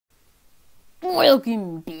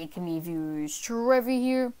Welcome back, me viewers. Trevor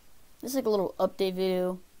here. This is like a little update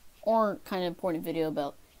video, or kind of important video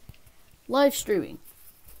about live streaming.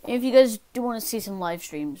 And if you guys do want to see some live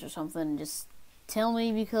streams or something, just tell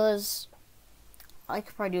me, because I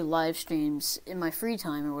could probably do live streams in my free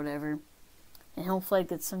time or whatever. And hopefully I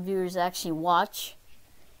get some viewers to actually watch,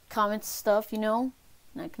 comment stuff, you know.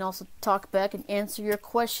 And I can also talk back and answer your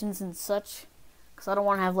questions and such. Because I don't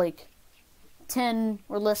want to have like 10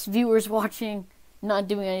 or less viewers watching, not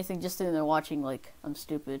doing anything, just sitting there watching like I'm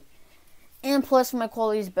stupid. And plus my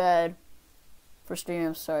quality is bad for streaming.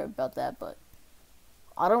 I'm sorry about that, but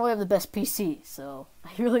I don't really have the best PC, so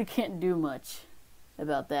I really can't do much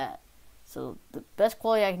about that. So the best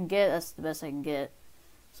quality I can get, that's the best I can get.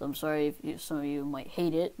 So I'm sorry if some of you might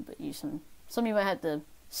hate it, but some of you might have to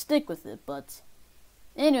stick with it. But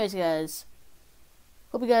anyways, guys,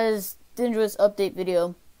 hope you guys did enjoy this update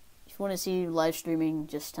video. If you want to see live streaming,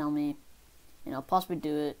 just tell me, and I'll possibly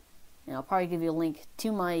do it. And I'll probably give you a link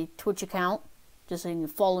to my Twitch account, just so you can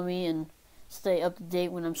follow me and stay up to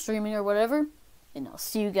date when I'm streaming or whatever. And I'll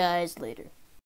see you guys later.